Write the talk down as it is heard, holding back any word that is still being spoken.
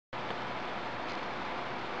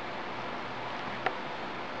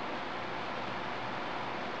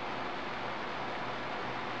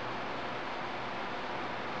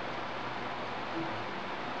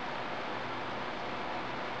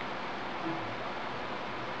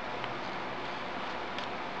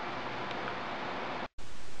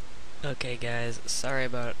Okay guys, sorry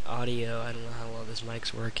about audio, I don't know how well this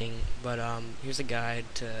mic's working, but here's a guide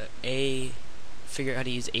to A, figure out how to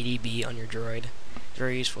use ADB on your Droid. It's a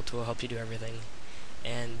very useful tool, helps you do everything,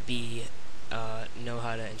 and B, know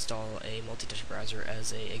how to install a multitouch browser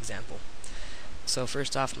as an example. So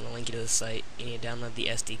first off, I'm going to link you to the site. You need to download the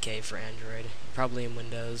SDK for Android, probably in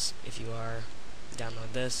Windows. If you are,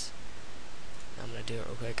 download this. I'm going to do it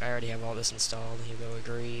real quick. I already have all this installed. You go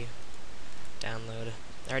agree, download.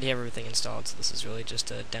 I already have everything installed, so this is really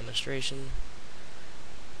just a demonstration.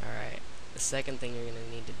 Alright, the second thing you're going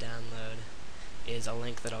to need to download is a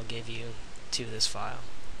link that I'll give you to this file.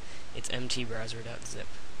 It's mtbrowser.zip.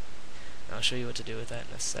 I'll show you what to do with that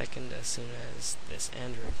in a second as soon as this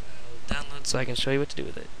Android file downloads, so I can show you what to do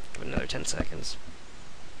with it. Give it another 10 seconds.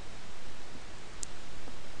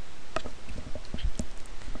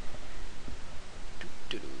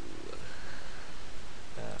 We'll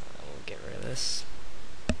get rid of this.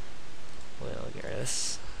 We'll get rid of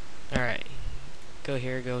this. Alright, go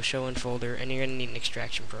here, go show in folder, and you're going to need an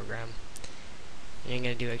extraction program. And you're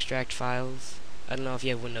going to do extract files. I don't know if you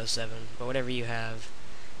have Windows 7, but whatever you have,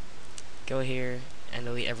 go here and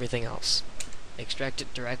delete everything else. Extract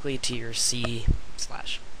it directly to your C/.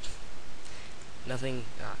 Nothing,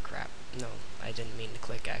 crap. No, I didn't mean to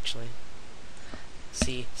click actually.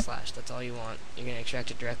 C/, that's all you want. You're going to extract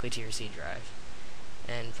it directly to your C drive.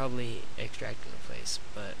 And probably extract and replace,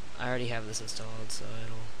 but I already have this installed, so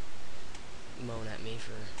it'll moan at me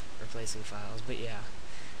for replacing files. But yeah,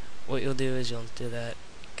 what you'll do is you'll do that,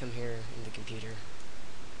 come here in the computer,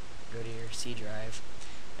 go to your C drive,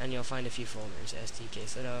 and you'll find a few folders: SDK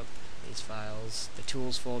setup, these files, the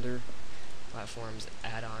tools folder, platforms,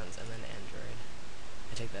 add-ons, and then Android.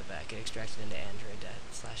 I take that back, it extracted into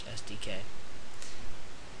Android/SDK.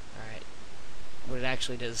 Alright. What it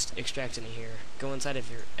actually does, extract into here. Go inside of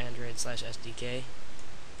your Android/SDK,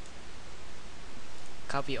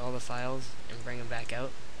 copy all the files and bring them back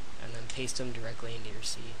out, and then paste them directly into your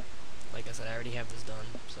C. Like I said, I already have this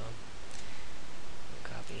done, so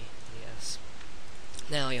copy, yes.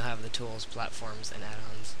 Now you'll have the tools, platforms, and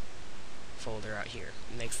add-ons folder out here.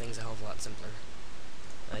 It makes things a hell of a lot simpler.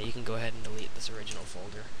 You can go ahead and delete this original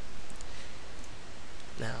folder.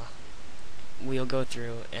 Now, we'll go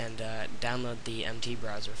through and download the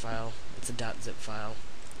mtbrowser file. It's a .zip file.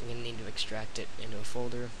 You're going to need to extract it into a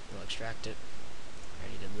folder. We'll extract it. I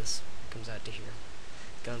already did this. It comes out to here.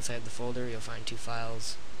 Go inside the folder, you'll find two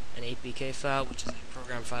files. An APK file, which is a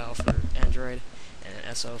program file for Android, and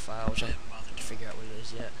an SO file, which I haven't bothered to figure out what it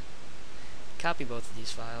is yet. Copy both of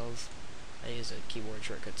these files. I use a keyboard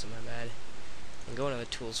shortcut, so my bad. And go into the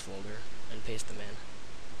tools folder and paste them in.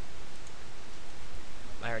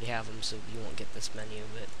 I already have them, so you won't get this menu,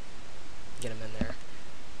 but get them in there.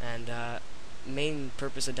 And main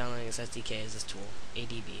purpose of downloading this SDK is this tool,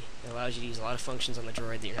 ADB. It allows you to use a lot of functions on the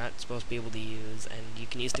Droid that you're not supposed to be able to use, and you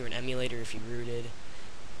can use through an emulator if you rooted.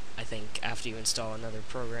 I think after you install another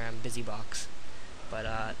program, BusyBox. But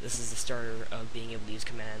this is the starter of being able to use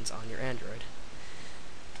commands on your Android.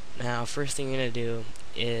 Now, first thing you're going to do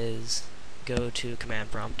is go to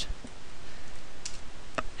command prompt.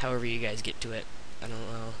 However you guys get to it. I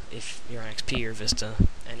don't know if you're on XP or Vista,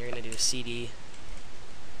 and you're going to do CD,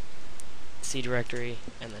 C directory,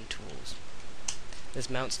 and then tools. This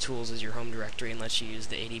mounts tools as your home directory and lets you use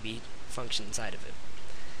the ADB function inside of it.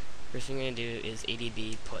 First thing you're going to do is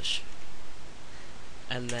ADB push.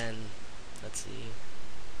 And then, let's see,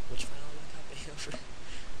 which file am I copying over?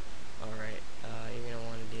 Alright, you're going to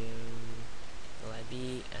want to do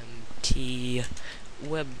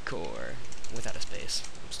libmtwebcore without a space.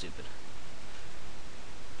 I'm stupid.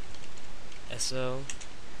 SO,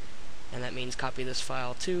 and that means copy this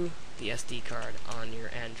file to the SD card on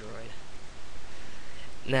your Android.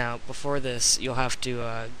 Now, before this, you'll have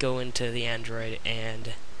to go into the Android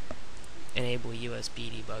and enable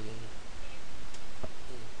USB debugging.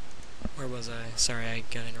 Where was I? Sorry, I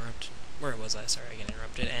got interrupted. Where was I? Sorry, I got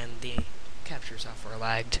interrupted, and the capture software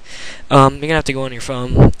lagged. You're gonna have to go on your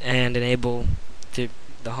phone and enable the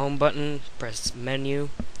home button, press menu,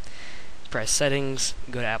 press settings,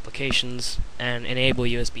 go to applications, and enable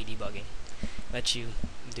USB debugging. Let you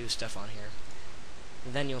do stuff on here.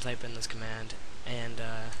 Then you'll type in this command and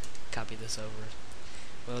copy this over.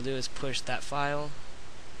 What we'll do is push that file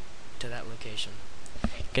to that location.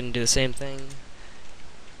 You're going to do the same thing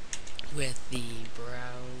with the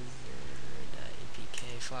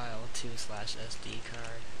Browser.apk file to /SD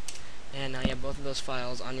card. And now you have both of those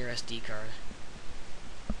files on your SD card.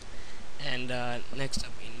 And next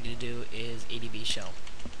up, what you need to do is ADB shell.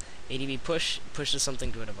 ADB push pushes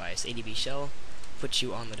something to a device. ADB shell puts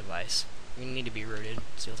you on the device. You're going to need to be rooted,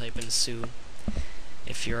 so you'll type in su,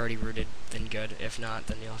 If you're already rooted, then good. If not,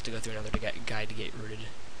 then you'll have to go through another guide to get rooted.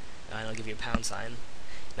 And it'll give you a pound sign.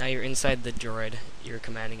 Now you're inside the droid. You're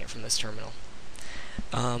commanding it from this terminal.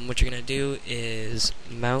 What you're going to do is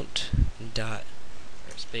mount dot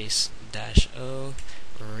space dash O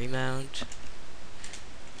remount,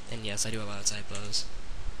 and yes, I do a lot of typos,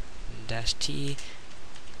 dash T,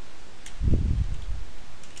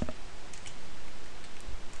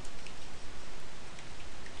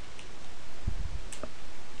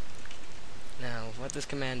 now what this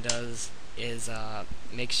command does is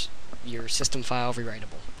makes your system file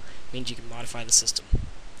rewritable. Means you can modify the system.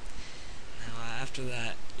 Now after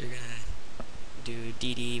that, you're gonna do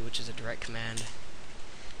dd, which is a direct command,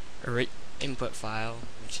 input file,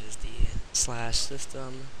 which is the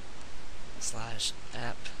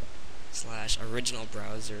 /system/app/original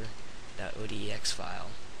browser.odx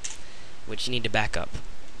file, which you need to back up,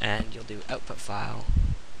 and you'll do output file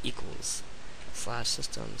equals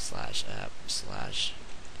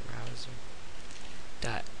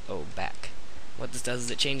 /system/app/browser.oback. What this does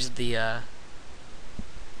is it changes the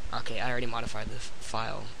okay, I already modified the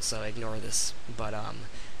file, so ignore this, but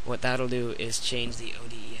what that'll do is change the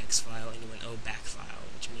ODEX file into an OBAC file,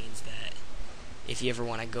 which means that if you ever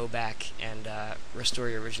want to go back and restore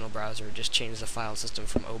your original browser, just change the file system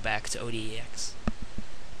from OBAC to ODEX.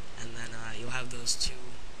 And then you'll have those two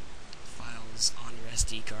files on your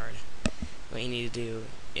SD card. What you need to do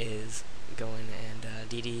is go in and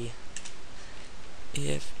dd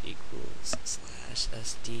if equals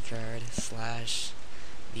 /SD card /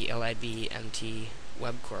 the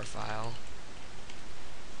libmtwebcore file,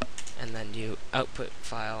 and then do output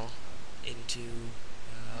file into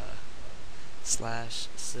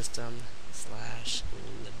 /system/lib,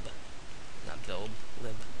 not build,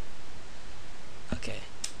 lib. Okay.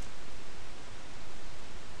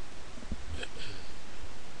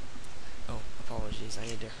 Oh, apologies, I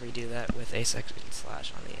need to redo that with a section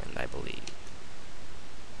slash on the end, I believe.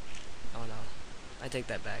 Oh no, I take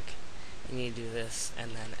that back. You need to do this,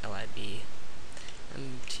 and then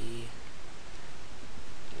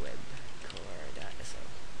libmtwebcore.so.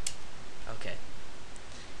 Okay.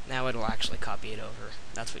 Now it'll actually copy it over.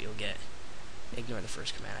 That's what you'll get. Ignore the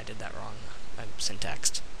first command, I did that wrong. I'm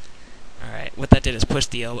syntaxed. Alright, what that did is push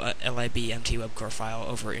the libmtwebcore file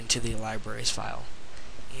over into the libraries file.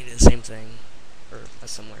 You do the same thing, or a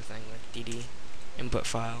similar thing with dd input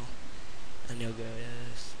file, and you'll go to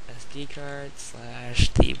SD card /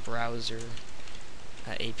 the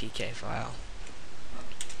Browser.apk file,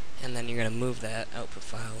 and then you're going to move that output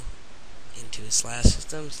file into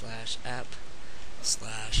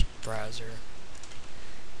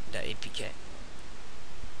 /system/app/browser.apk.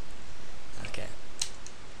 Okay,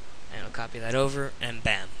 and it'll copy that over, and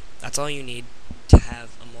bam, that's all you need to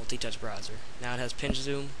have a multi-touch browser. Now it has pinch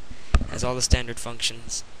zoom, has all the standard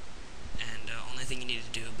functions, and only thing you need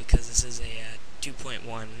to do, because this is a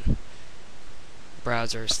 2.1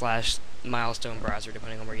 browser / milestone browser,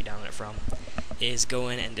 depending on where you download it from, is go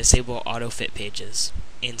in and disable auto-fit pages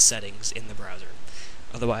in settings in the browser.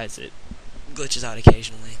 Otherwise, it glitches out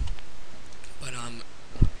occasionally. But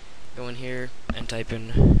go in here and type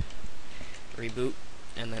in reboot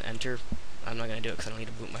and then enter. I'm not going to do it because I don't need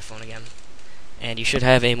to boot my phone again. And you should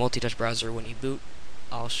have a multi-touch browser when you boot.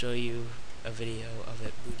 I'll show you a video of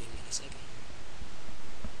it booting in a second.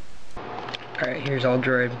 Alright, here's all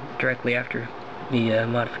Droid directly after the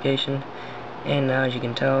modification. And now, as you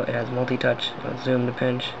can tell, it has multi-touch, zoom to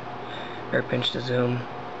pinch, or pinch to zoom.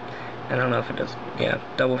 I don't know if it does, yeah,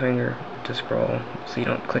 double finger to scroll, so you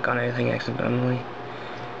don't click on anything accidentally.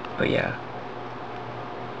 But yeah,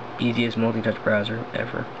 easiest multi-touch browser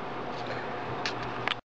ever.